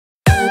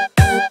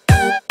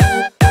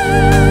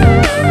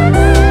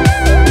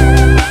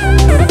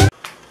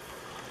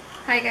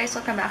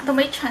welcome back to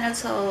my channel.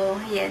 So,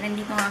 ayan,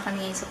 nandito nga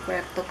kami sa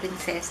Puerto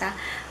Princesa.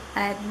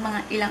 At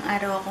mga ilang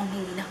araw akong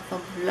hindi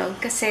nakapag-vlog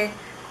kasi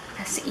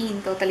as in,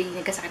 totally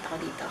nagkasakit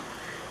ako dito.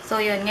 So,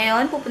 yun.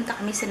 Ngayon, pupunta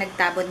kami sa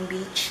Nagtabon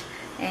Beach.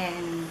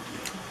 And,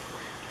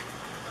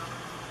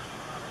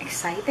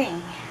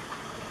 exciting.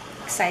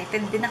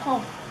 Excited din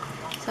ako.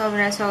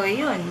 Sobra. So,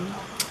 yun.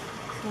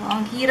 So,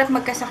 ang hirap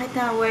magkasakit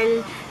na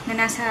while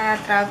na nasa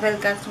travel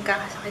ka,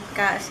 magkakasakit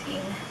ka as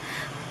in.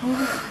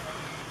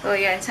 So,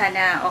 yan.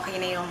 Sana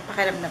okay na yung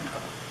pakiramdam ko.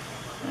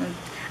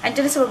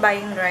 Andiyan na sa baba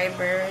yung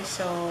driver.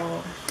 So,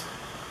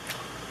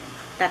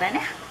 tara na.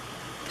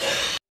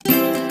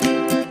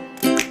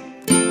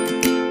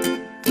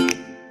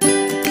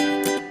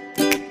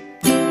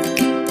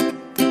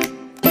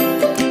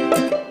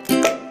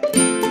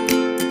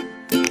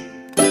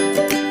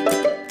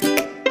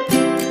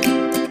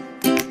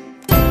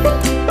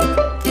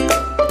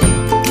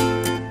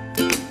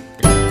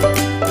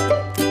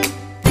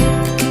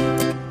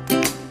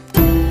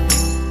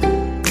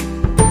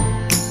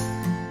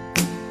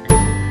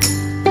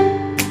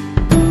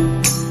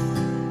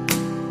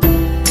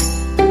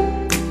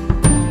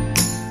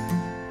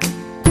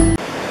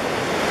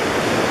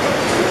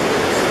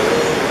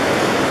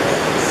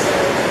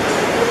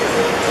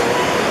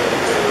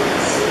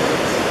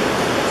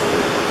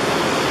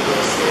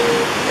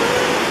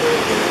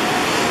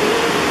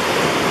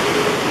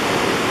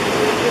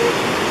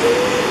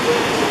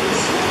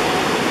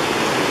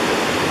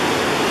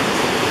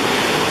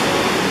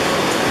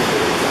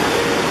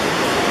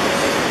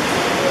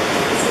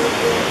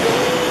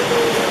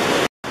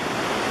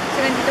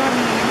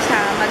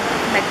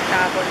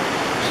 Nagtabon.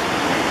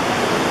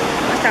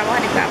 Asawa ka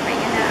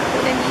nagpapahinga na ako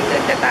nandito.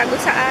 Tatago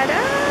sa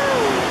araw.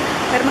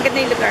 Pero maganda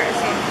yung lugar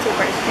kasi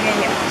super.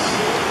 Tingnan nyo.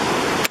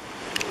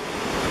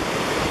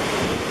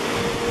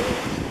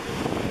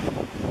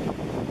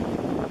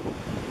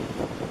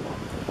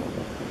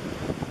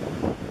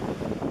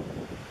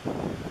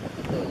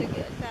 Tutulog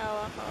yung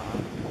asawa ko.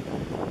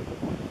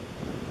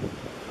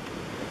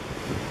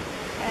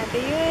 At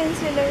yun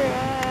sila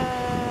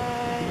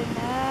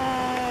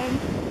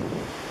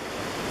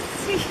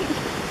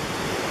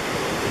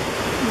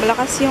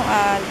malakas yung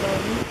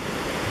alon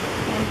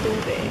ng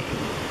tubig.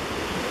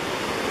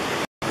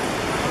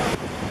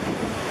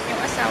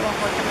 Yung asawa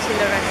ko at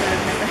sila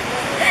tulog na ba?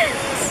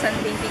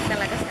 Sunbathing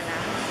talaga sila.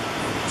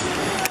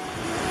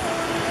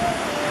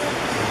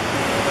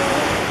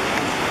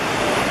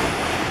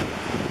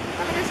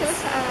 Pakita sila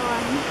sa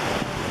awan.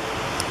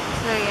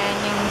 So yan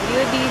yung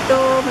view dito.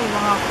 May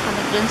mga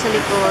kakanat dyan sa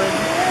likod.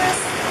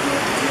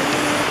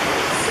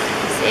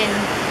 As in,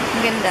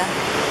 ang ganda.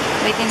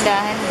 May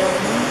tindahan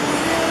doon.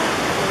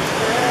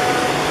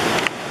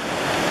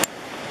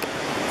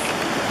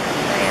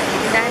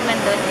 Dahil man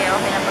doon, kaya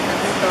okay lang pag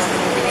nagutom,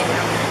 bumili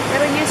lang.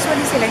 Pero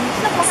usually sila, hindi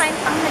sila kumakain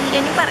pang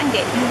malian. Yung parang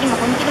hindi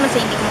naman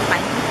sa hindi kumakain.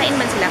 Kumakain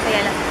man sila.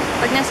 Kaya lang,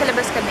 pag nasa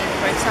labas kami,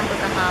 for example,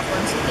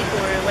 kahapon, city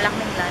tour, wala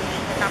kaming lunch.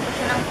 Natapos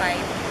siya ng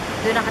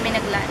 5, doon na kami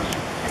nag-lunch.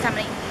 Kasama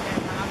na yung dinner,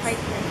 mga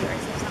 5:30 or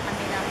 6 na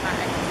kami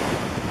nakaan.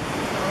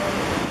 So,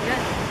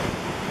 yun.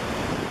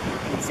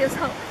 Still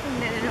so,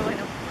 hindi na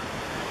naman ako.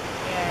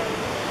 Yan.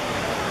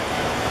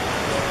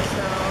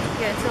 So,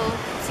 yun. So,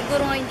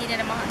 siguro nga hindi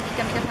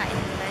kami kakain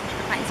ng lunch.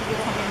 Kakain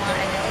siguro kami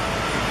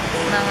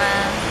mga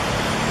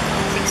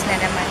 6 na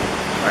naman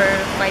or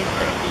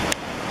 5:30.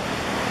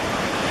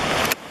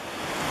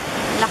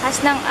 Lakas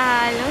ng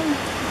alon.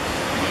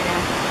 Ayan na.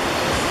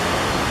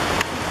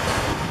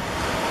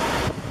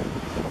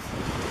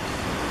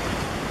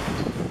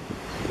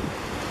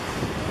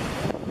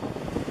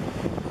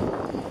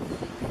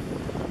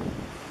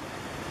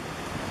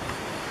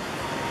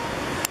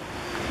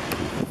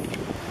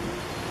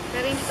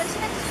 Pero hindi pa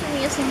sila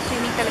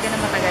swimming talaga na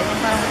matagal.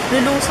 Yung parang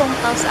lulusong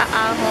tapos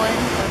aahon.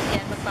 Tapos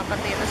yan,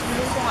 magpapatayo. Tapos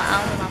lulusong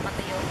aahon,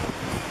 mapapatayo.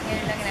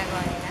 Ngayon lang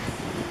ginagawa nila.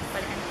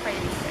 Balikan ko kayo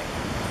later.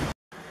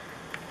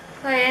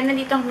 So, ayan,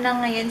 nandito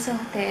na ngayon sa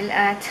hotel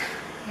at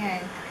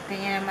yan, kita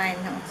niya naman,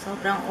 no,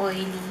 sobrang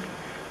oily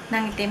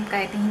ng itim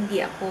kahit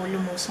hindi ako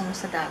lumusong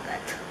sa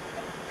dagat.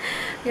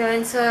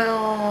 Yun, so,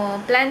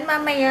 plan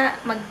mamaya,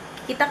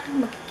 magkikita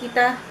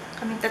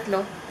kaming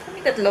tatlo.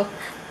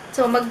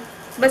 So,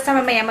 basta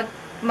mamaya,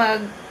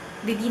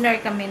 mag-dinner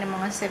kami ng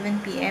mga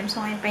 7 PM.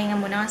 So, ngayon pahinga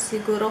muna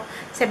siguro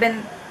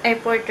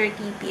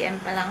 4:30 PM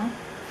pa lang.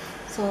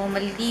 So,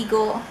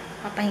 maliligo,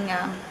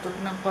 papahinga,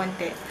 tulog ng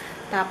konti.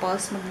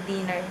 Tapos,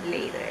 mag-dinner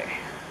later.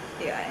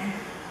 Ayan.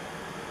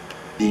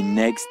 The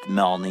next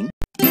morning.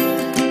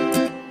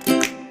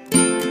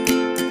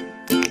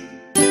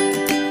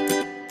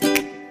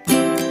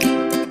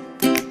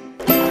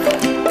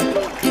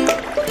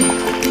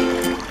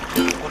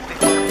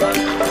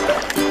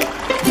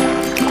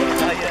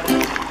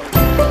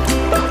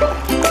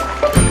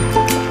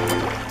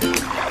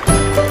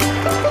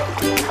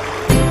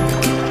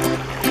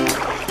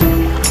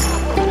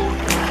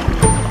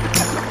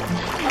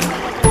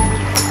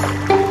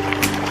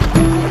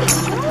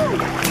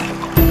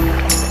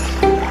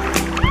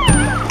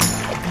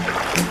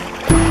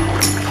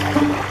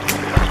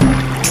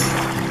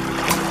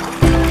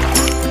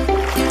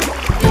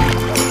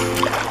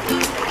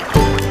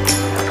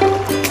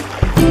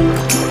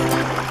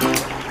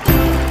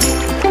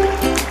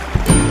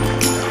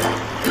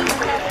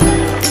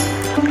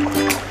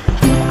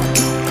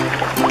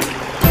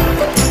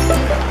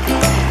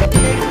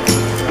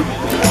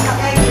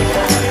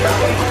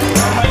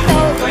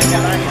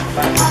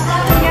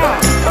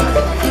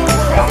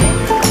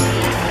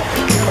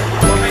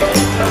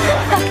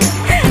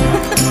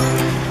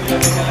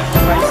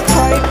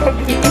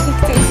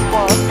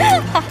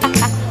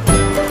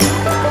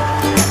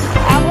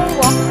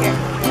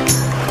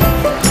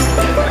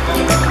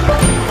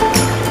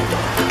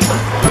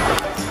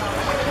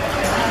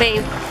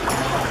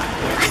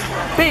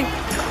 Hey!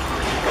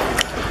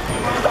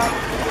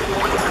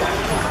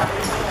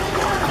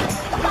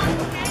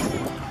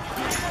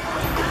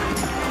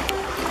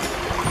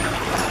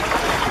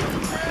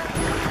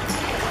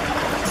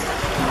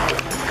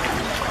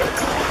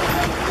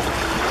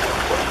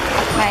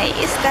 May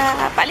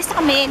isda. Paalis na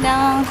kami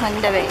ng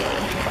Honda Bay.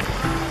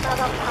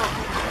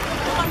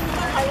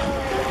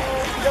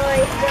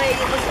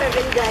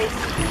 Guys.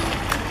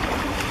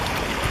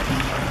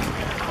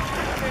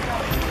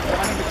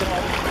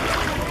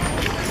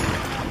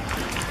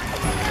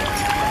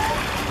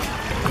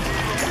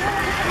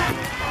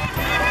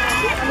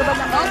 Ano ba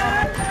naman?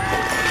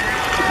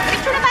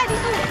 Picture na ba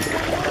dito?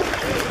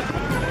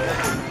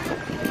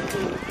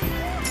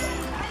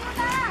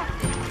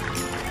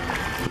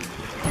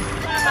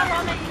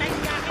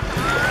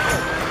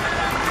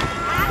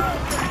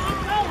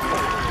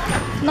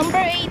 Number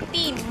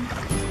 18.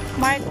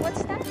 Mark,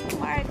 what's that?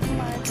 Mark.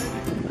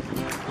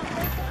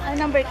 Ano,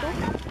 number 2?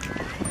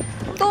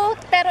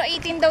 2, pero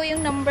 18 daw yung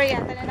number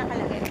yata na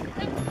nakalagay.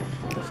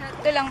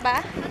 Ito lang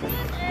ba?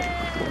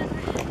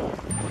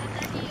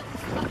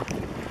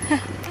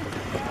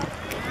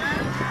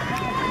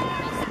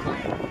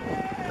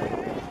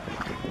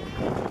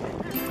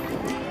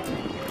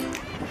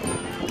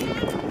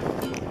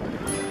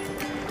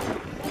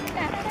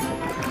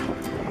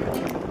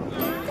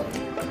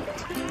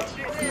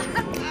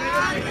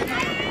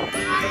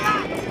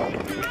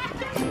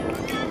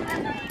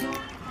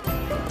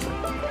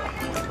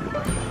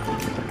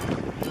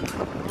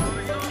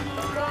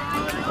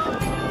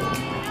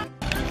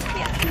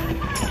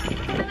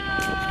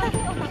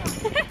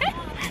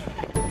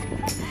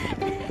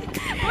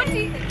 What do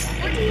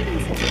you even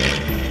say?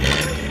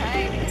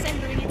 Hi, because I'm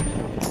doing it.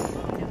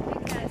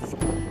 Because,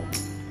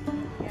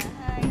 yeah,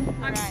 hi.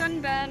 I'm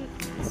sunburned.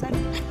 It's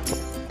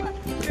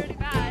really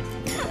bad.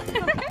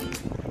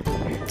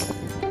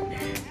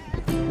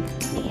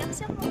 Iyak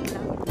siya mo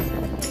lang.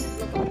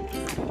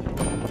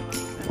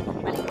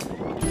 Balik.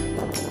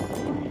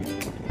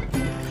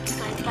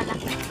 Sorry pala.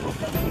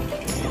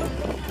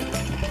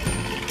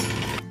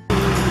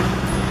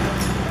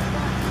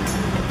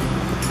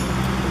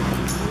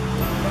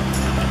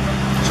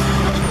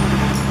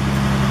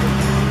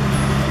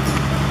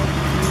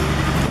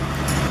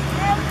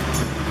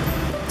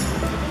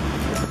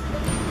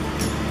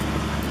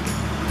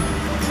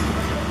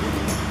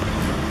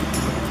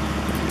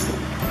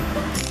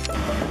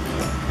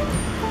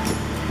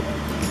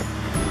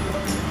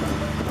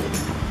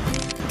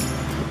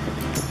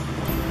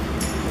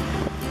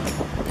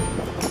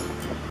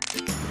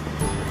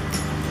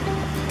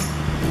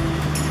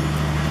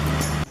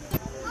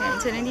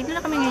 So, nandito na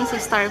kami ngayon sa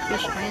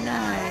Starfish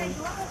Island.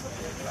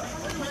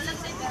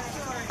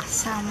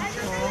 Kasama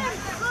ko.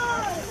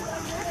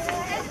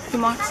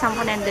 Yung mga kasama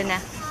ko nandun na.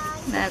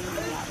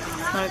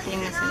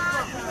 Nag-snorkeling na sila.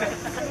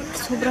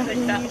 Sobrang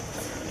init.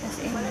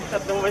 Kasi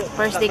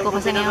first day ko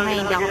kasi ngayon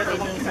kaya hindi ako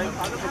pwede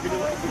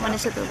muna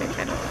sa tubig.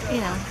 Pero,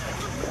 you know,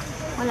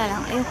 wala lang.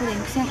 Ayoko din.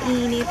 Kasi ang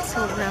init.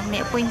 Sobrang. May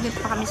appointment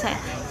pa kami sa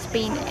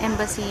Spain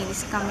Embassy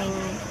this coming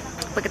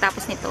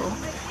pagkatapos nito.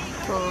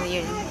 So,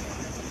 yun.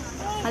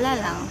 Wala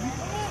lang.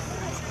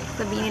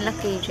 Sabihin nila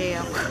KJ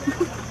ako.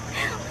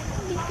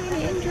 Hindi ko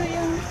na-enjoy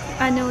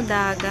yung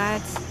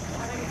dagat.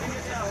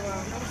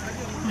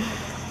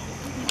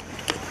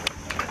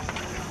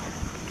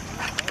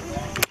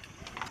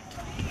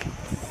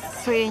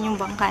 So, yun yung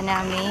bangka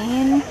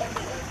namin.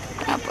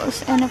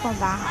 Tapos, ano pa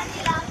ba?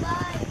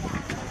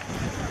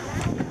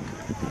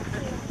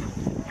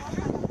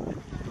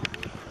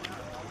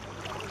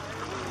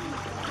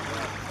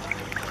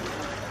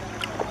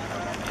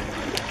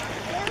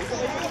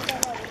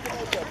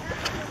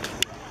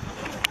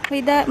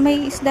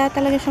 May isda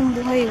talaga siyang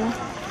buhay, oh.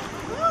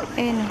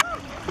 Ayan, oh.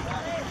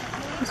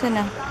 Isa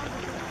na.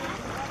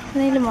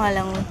 Ano yung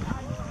lumalang, oh.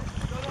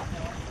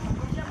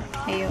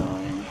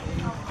 Ayun.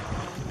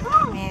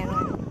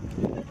 Meron.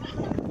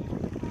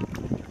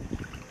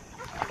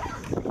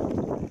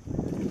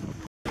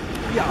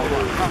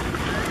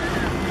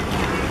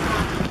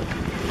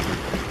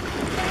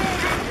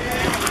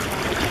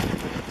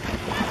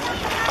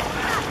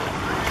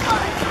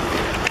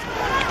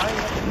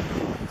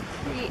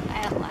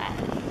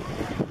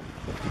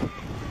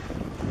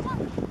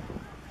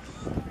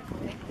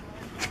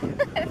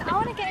 I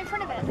want to get in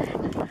front of it.